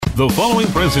The following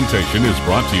presentation is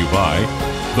brought to you by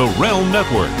The Realm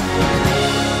Network.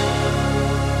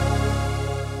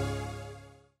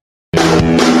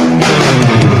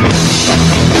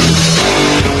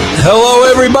 Hello,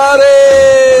 everybody.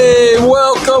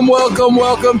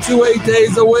 Welcome to 8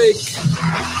 Days a Week.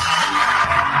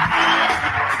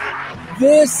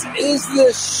 This is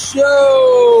the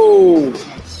show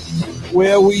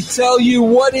where we tell you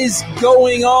what is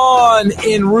going on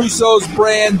in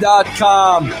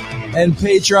russosbrand.com and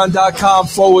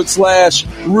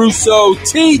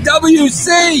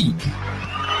patreon.com/RussoTWC.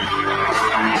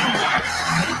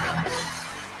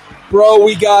 Bro,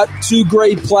 we got two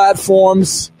great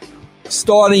platforms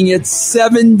starting at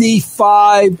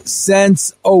 75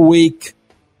 cents a week.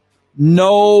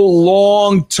 No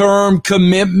long-term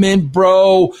commitment,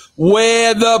 bro,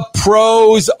 where the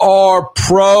pros are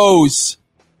pros.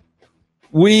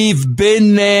 We've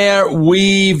been there.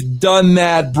 We've done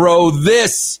that, bro.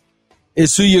 This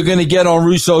is who you're going to get on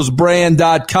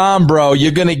russosbrand.com, bro.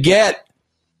 You're going to get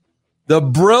the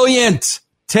brilliant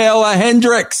Taylor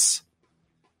Hendricks.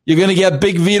 You're going to get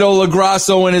Big Vito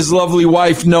LaGrasso and his lovely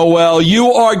wife, Noelle.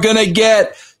 You are going to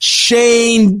get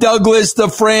Shane Douglas, the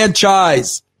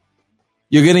franchise.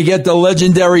 You're going to get the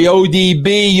legendary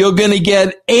ODB. You're going to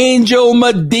get Angel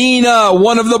Medina,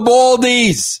 one of the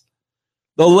Baldies.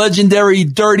 The legendary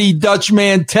Dirty Dutch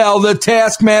Mantel, the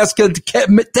Taskmaster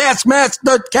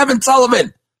Kevin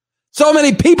Sullivan. So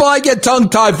many people, I get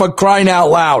tongue-tied for crying out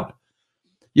loud.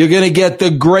 You're going to get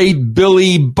the great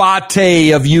Billy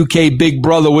Bate of UK Big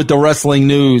Brother with the wrestling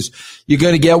news. You're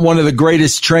going to get one of the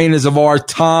greatest trainers of our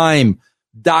time,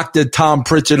 Dr. Tom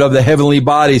Pritchett of the Heavenly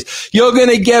Bodies. You're going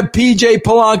to get PJ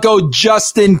Polanco,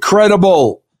 just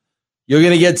incredible. You're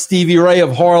going to get Stevie Ray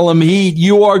of Harlem Heat.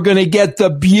 You are going to get the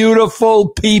beautiful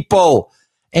people,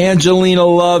 Angelina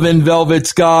Love and Velvet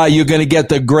Sky. You're going to get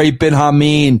the great Ben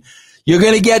Hameen. You're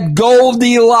going to get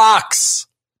Goldilocks,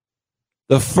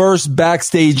 the first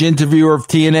backstage interviewer of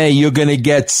TNA. You're going to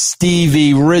get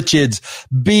Stevie Richards,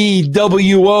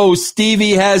 BWO.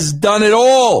 Stevie has done it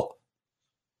all.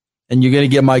 And you're going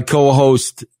to get my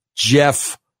co-host,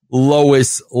 Jeff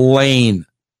Lois Lane.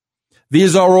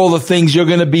 These are all the things you're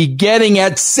going to be getting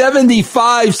at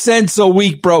 75 cents a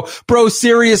week, bro. Bro,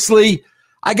 seriously,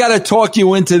 I got to talk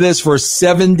you into this for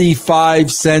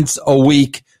 75 cents a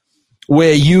week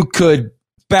where you could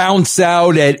bounce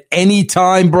out at any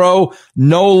time, bro.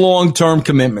 No long-term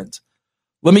commitment.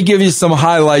 Let me give you some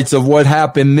highlights of what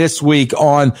happened this week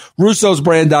on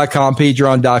russosbrand.com,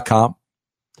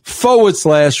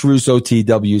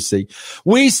 patreon.com/RussoTWC.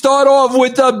 We start off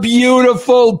with the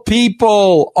beautiful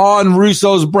people on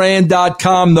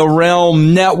russosbrand.com, the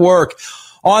Realm Network.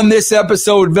 On this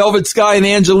episode, Velvet Sky and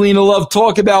Angelina Love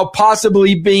talk about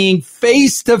possibly being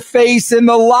face-to-face in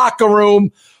the locker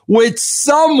room with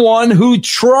someone who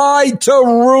tried to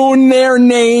ruin their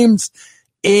names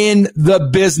in the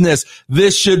business.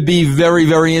 This should be very,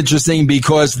 very interesting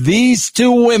because these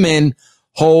two women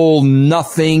hold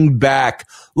nothing back.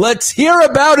 Let's hear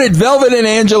about it, Velvet and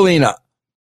Angelina.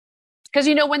 Because,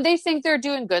 you know, when they think they're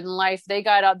doing good in life, they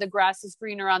got out, the grass is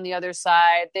greener on the other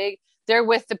side. They're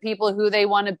with the people who they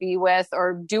want to be with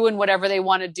or doing whatever they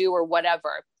want to do or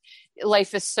whatever.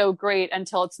 Life is so great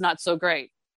until it's not so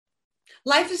great.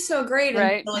 Life is so great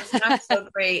right? until it's not so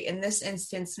great in this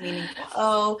instance, meaning,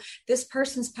 oh, this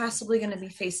person's possibly going to be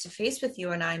face-to-face with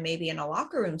you and I, maybe in a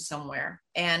locker room somewhere.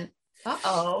 And,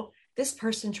 this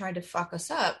person tried to fuck us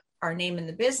up, our name in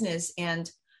the business, and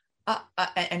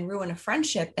ruin a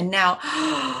friendship. And now,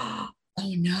 oh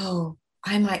no,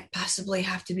 I might possibly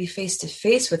have to be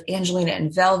face-to-face with Angelina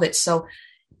and Velvet. So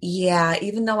yeah,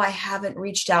 even though I haven't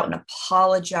reached out and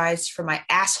apologized for my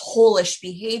asshole-ish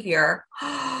behavior,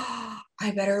 I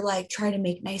better try to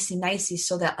make nicey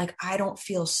so that I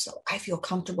feel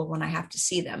comfortable when I have to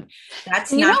see them.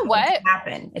 That's not going to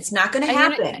happen. It's not going to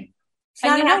happen.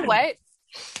 And you know what?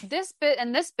 This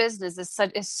business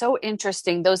is so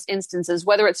interesting. Those instances,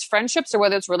 whether it's friendships or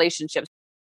whether it's relationships.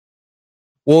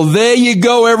 Well, there you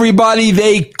go, everybody.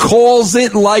 They calls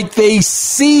it like they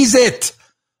sees it.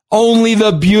 Only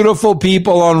the beautiful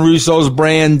people on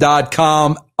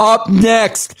russosbrand.com. Up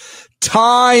next,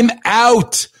 Time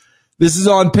Out. This is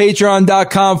on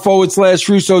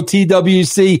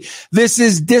patreon.com/RussoTWC. This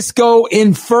is Disco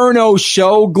Inferno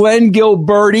Show, Glenn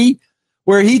Gilberti,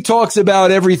 where he talks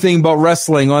about everything but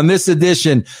wrestling. On this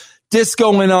edition,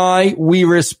 Disco and we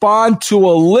respond to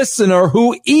a listener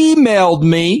who emailed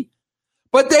me,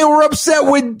 but they were upset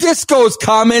with Disco's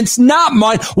comments, not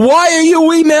mine. Why are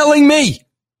you emailing me?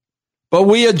 But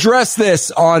we address this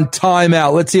on Time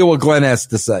Out. Let's hear what Glenn has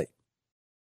to say.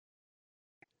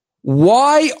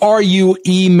 why are you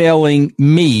emailing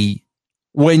me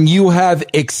when you have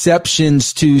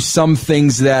exceptions to some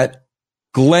things that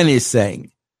Glenn is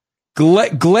saying?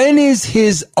 Glenn is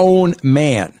his own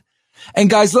man. And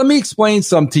guys, let me explain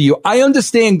something to you. I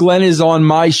understand Glenn is on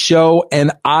my show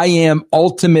and I am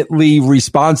ultimately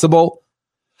responsible,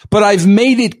 but I've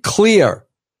made it clear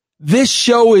this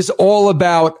show is all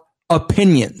about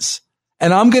opinions.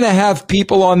 And I'm going to have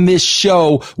people on this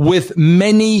show with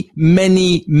many,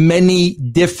 many, many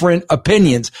different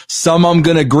opinions. Some I'm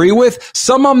going to agree with,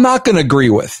 some I'm not going to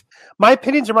agree with. My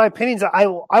opinions are my opinions. I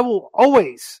will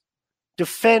always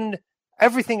defend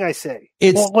everything I say.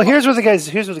 Well, here's what the guys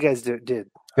did.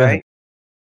 Right.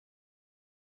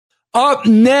 Up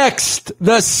next,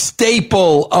 the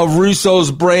staple of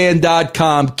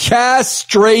Russo'sBrand.com,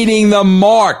 castrating the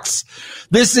marks.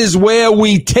 This is where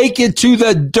we take it to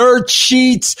the dirt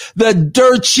sheets, the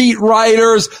dirt sheet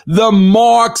writers, the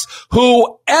marks,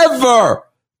 whoever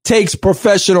takes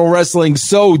professional wrestling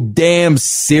so damn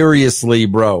seriously,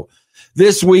 bro.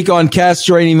 This week on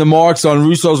Castrating the Marks on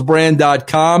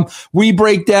Russo'sBrand.com, we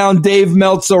break down Dave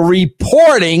Meltzer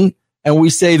reporting, and we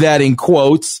say that in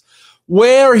quotes,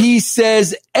 where he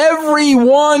says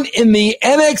everyone in the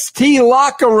NXT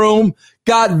locker room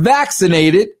got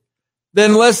vaccinated.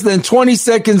 Then less than 20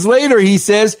 seconds later, he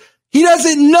says he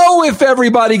doesn't know if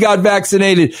everybody got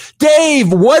vaccinated.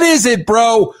 Dave, what is it,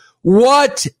 bro?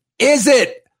 What is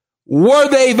it? Were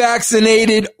they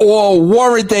vaccinated or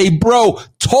weren't they, bro?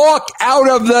 Talk out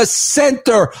of the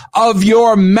center of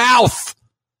your mouth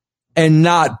and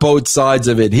not both sides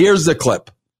of it. Here's the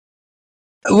clip.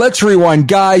 Let's rewind,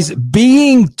 guys.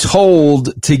 Being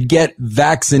told to get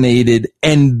vaccinated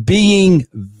and being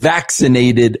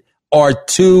vaccinated are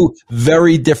two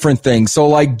very different things. So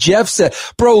like Jeff said,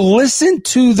 bro, listen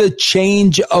to the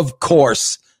change of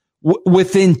course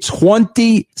within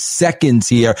 20 seconds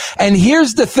here. And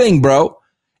here's the thing, bro.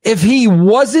 If he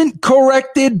wasn't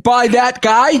corrected by that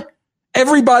guy,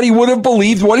 everybody would have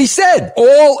believed what he said.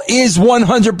 All is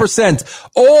 100%.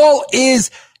 All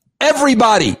is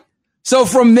everybody. So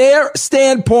from their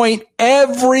standpoint,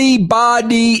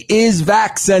 everybody is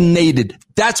vaccinated.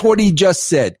 That's what he just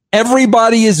said.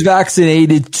 Everybody is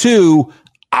vaccinated too.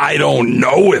 I don't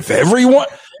know if everyone,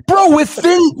 bro,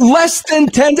 within less than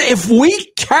 10, if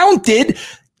we counted,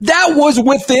 that was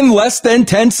within less than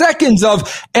 10 seconds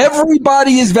of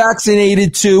everybody is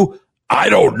vaccinated too. I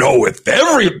don't know if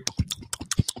everybody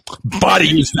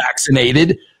is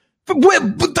vaccinated, but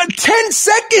the 10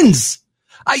 seconds.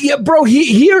 Yeah, bro,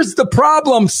 here's the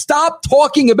problem. Stop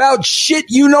talking about shit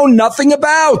you know nothing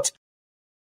about.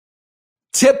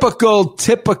 Typical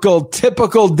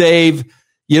Dave.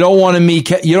 You don't want to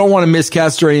miss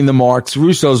castrating the marks.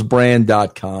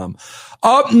 Russo'sBrand.com.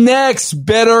 Up next,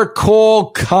 Better Call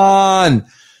Khan.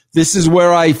 This is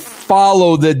where I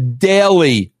follow the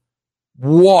daily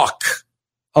walk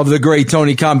of the great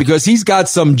Tony Khan because he's got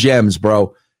some gems,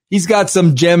 bro. He's got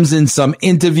some gems in some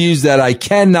interviews that I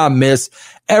cannot miss.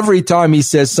 Every time he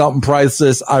says something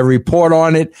priceless, I report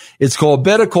on it. It's called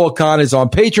Better Call Khan. It's on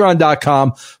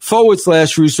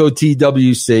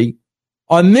patreon.com/RussoTWC.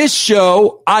 On this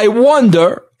show, I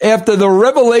wonder, after the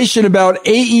revelation about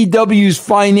AEW's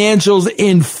financials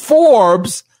in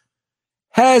Forbes,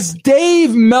 has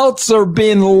Dave Meltzer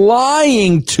been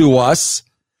lying to us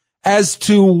as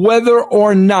to whether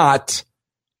or not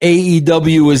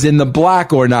AEW is in the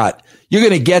black or not? You're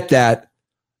going to get that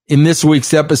in this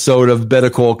week's episode of Better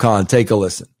Call Khan. Take a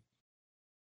listen.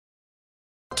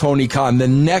 Tony Khan, the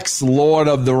next Lord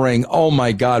of the Ring. Oh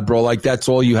my God, bro. Like that's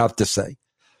all you have to say.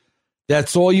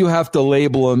 That's all you have to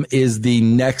label him is the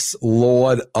next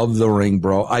Lord of the Ring,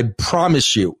 bro. I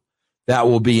promise you that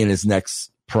will be in his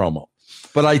next promo.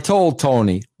 But I told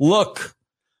Tony, look,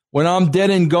 when I'm dead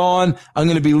and gone, I'm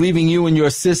going to be leaving you and your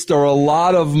sister a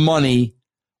lot of money.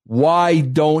 Why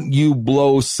don't you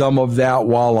blow some of that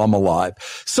while I'm alive?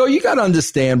 So you got to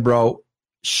understand, bro,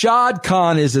 Shad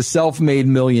Khan is a self-made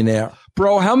millionaire.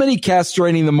 Bro, how many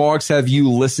Castrating the Marks have you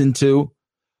listened to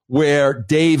where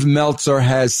Dave Meltzer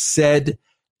has said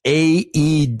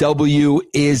AEW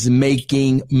is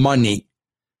making money?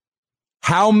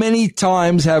 How many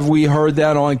times have we heard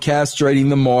that on Castrating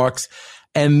the Marks?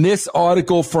 And this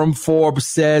article from Forbes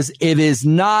says it is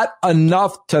not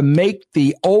enough to make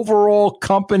the overall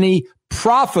company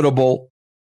profitable.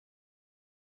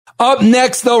 Up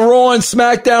next, the Raw and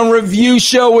SmackDown review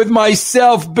show with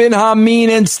myself, Ben Hameen,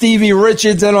 and Stevie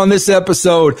Richards. And on this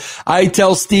episode, I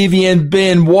tell Stevie and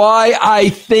Ben why I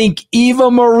think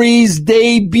Eva Marie's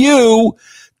debut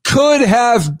could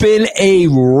have been a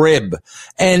rib,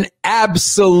 an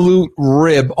absolute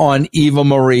rib on Eva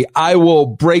Marie. I will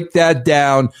break that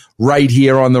down right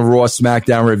here on the Raw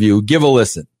SmackDown review. Give a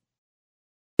listen.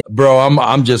 Bro,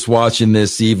 I'm just watching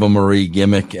this Eva Marie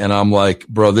gimmick, and I'm like,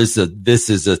 bro, this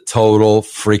is a total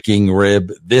freaking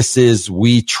rib.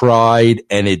 We tried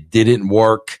and it didn't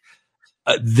work.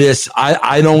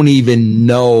 I don't even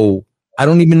know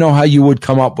how you would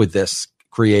come up with this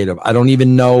creative. I don't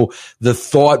even know the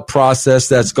thought process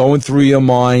that's going through your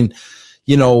mind.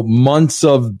 Months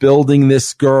of building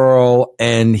this girl,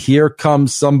 and here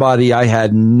comes somebody I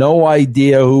had no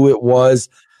idea who it was.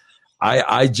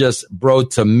 I just, bro,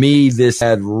 to me, this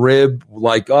had rib,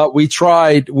 like, we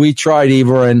tried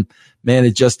Eva, and man,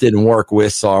 it just didn't work. We're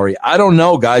sorry. I don't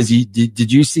know, guys.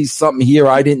 Did you see something here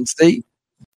I didn't see?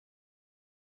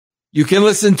 You can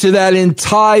listen to that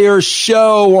entire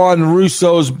show on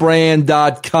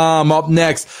russosbrand.com. Up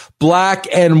next, Black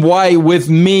and White with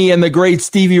me and the great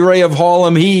Stevie Ray of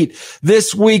Harlem Heat.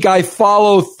 This week, I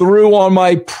follow through on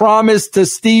my promise to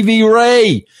Stevie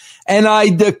Ray, and I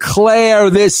declare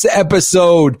this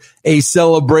episode a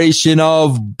celebration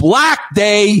of Black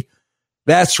Day.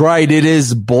 That's right. It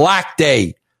is Black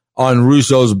Day on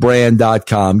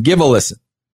russosbrand.com. Give a listen.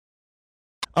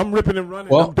 I'm ripping and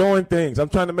running. I'm doing things. I'm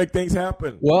trying to make things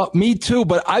happen. Well, me too,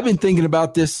 but I've been thinking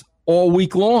about this all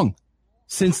week long.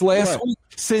 Since last week.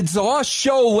 Since our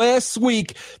show last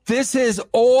week, this is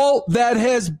all that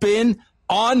has been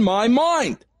on my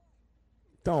mind.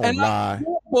 Don't lie. I can't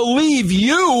believe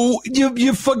you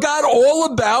forgot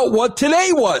all about what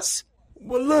today was.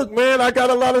 Well, look, man, I got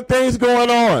a lot of things going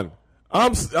on. I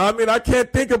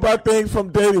can't think about things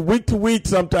from week to week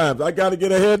sometimes. I got to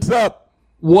get a heads up.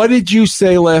 What did you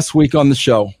say last week on the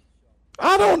show?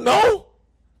 I don't know.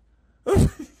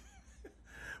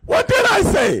 What did I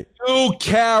say? You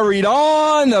carried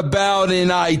on about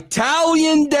an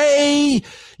Italian day.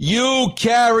 You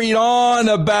carried on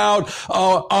about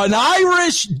an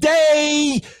Irish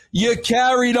day. You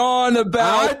carried on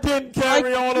about... I didn't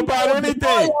carry on about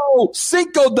anything.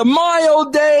 Cinco de Mayo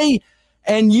day.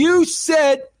 And you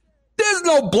said, there's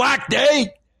no Black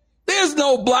Day. There's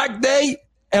no Black Day.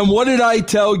 And what did I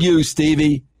tell you,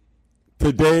 Stevie?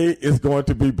 Today is going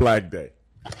to be Black Day.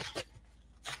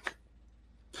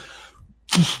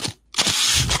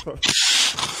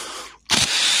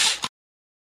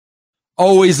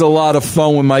 Always a lot of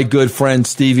fun with my good friend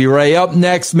Stevie Ray. Up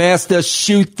next, Master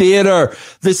Shoot Theater.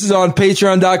 This is on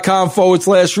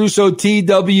patreon.com/Russo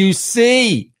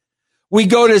TWC. We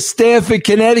go to Stamford,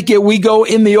 Connecticut. We go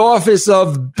in the office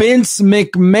of Vince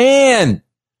McMahon.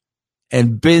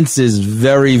 And Vince is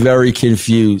very, very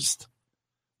confused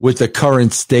with the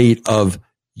current state of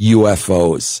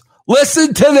UFOs.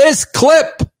 Listen to this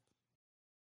clip.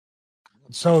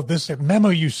 So this memo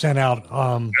you sent out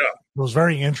was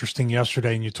very interesting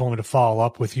yesterday, and you told me to follow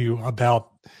up with you about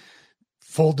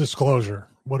full disclosure.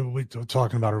 What are we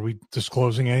talking about? Are we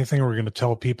disclosing anything? Or are we going to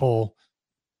tell people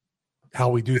how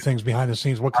we do things behind the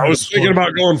scenes? I was thinking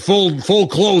about going full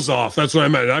clothes off. That's what I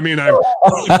meant. I mean, I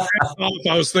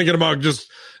was thinking about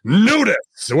just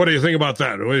nudists. What do you think about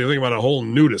that? What do you think about a whole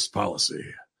nudist policy?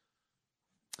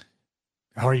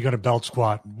 How are you going to belt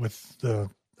squat with the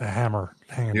hammer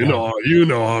hanging you down? You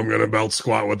know how I'm going to belt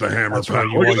squat with the hammer. That's right.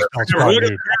 Look at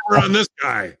the hammer on this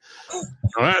guy.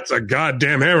 Now, that's a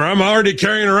goddamn hammer. I'm already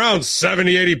carrying around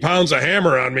 70, 80 pounds of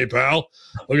hammer on me, pal.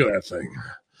 Look at that thing.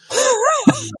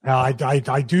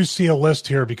 I do see a list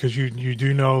here because you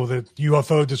do know that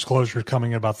UFO disclosure is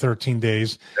coming in about 13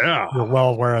 days. Yeah. You're well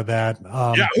aware of that.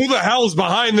 Who the hell's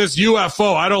behind this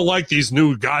UFO? I don't like these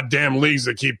new goddamn leagues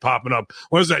that keep popping up.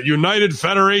 What is that? United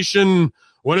Federation?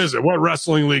 What is it? What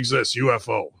wrestling league's this?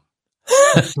 UFO.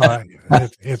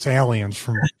 It's aliens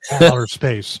from outer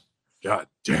space. God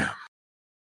damn.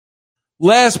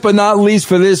 Last but not least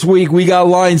for this week, we got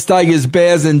Lions, Tigers,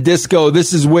 Bears, and Disco.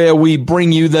 This is where we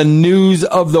bring you the news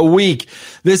of the week.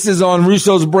 This is on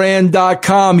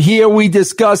russosbrand.com. Here we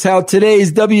discuss how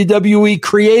today's WWE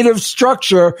creative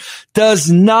structure does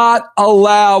not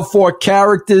allow for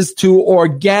characters to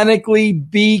organically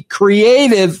be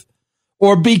created,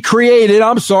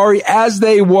 as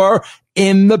they were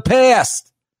in the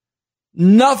past.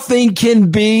 Nothing can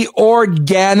be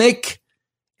organic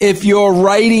if you're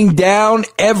writing down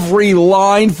every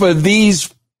line for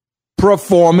these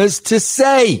performers to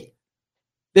say.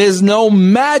 There's no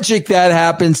magic that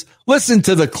happens. Listen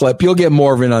to the clip. You'll get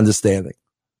more of an understanding.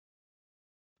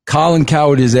 Colin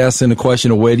Cowherd is asking the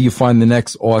question of where do you find the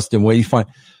next Austin? Where do you find...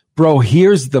 Bro,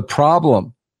 here's the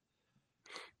problem.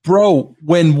 Bro,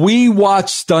 when we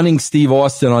watched Stunning Steve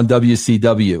Austin on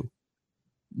WCW,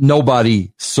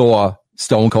 nobody saw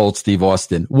Stone Cold Steve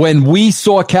Austin. When we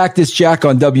saw Cactus Jack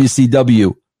on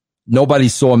WCW, nobody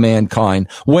saw Mankind.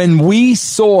 When we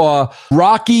saw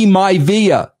Rocky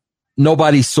Maivia,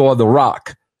 nobody saw The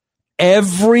Rock.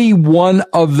 Every one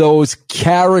of those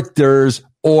characters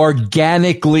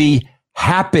organically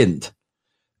happened.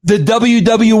 The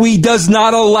WWE does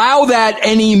not allow that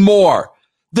anymore.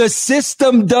 The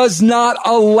system does not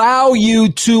allow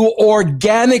you to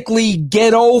organically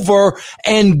get over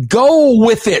and go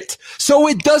with it. So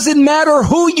it doesn't matter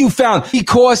who you found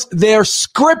because they're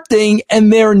scripting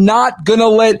and they're not going to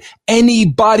let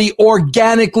anybody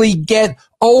organically get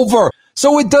over.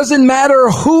 So it doesn't matter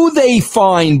who they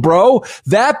find, bro.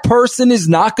 That person is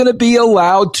not going to be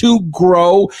allowed to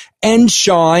grow and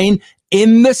shine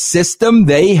in the system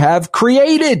they have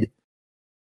created.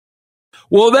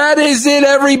 Well, that is it,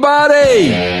 everybody.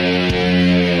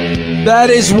 That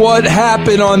is what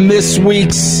happened on this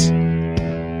week's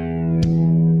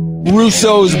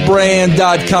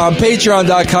Russo'sBrand.com,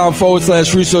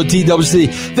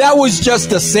 Patreon.com/RussoTWC. That was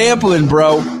just a sampling,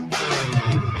 bro.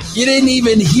 You didn't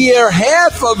even hear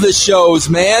half of the shows,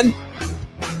 man.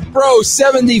 Bro,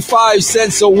 75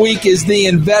 cents a week is the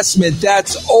investment.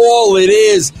 That's all it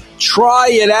is. Try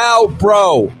it out,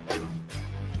 bro.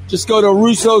 Just go to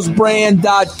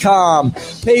Russo'sBrand.com,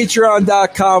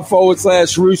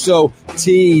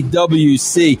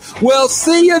 Patreon.com/RussoTWC. We'll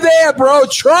see you there, bro.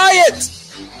 Try it.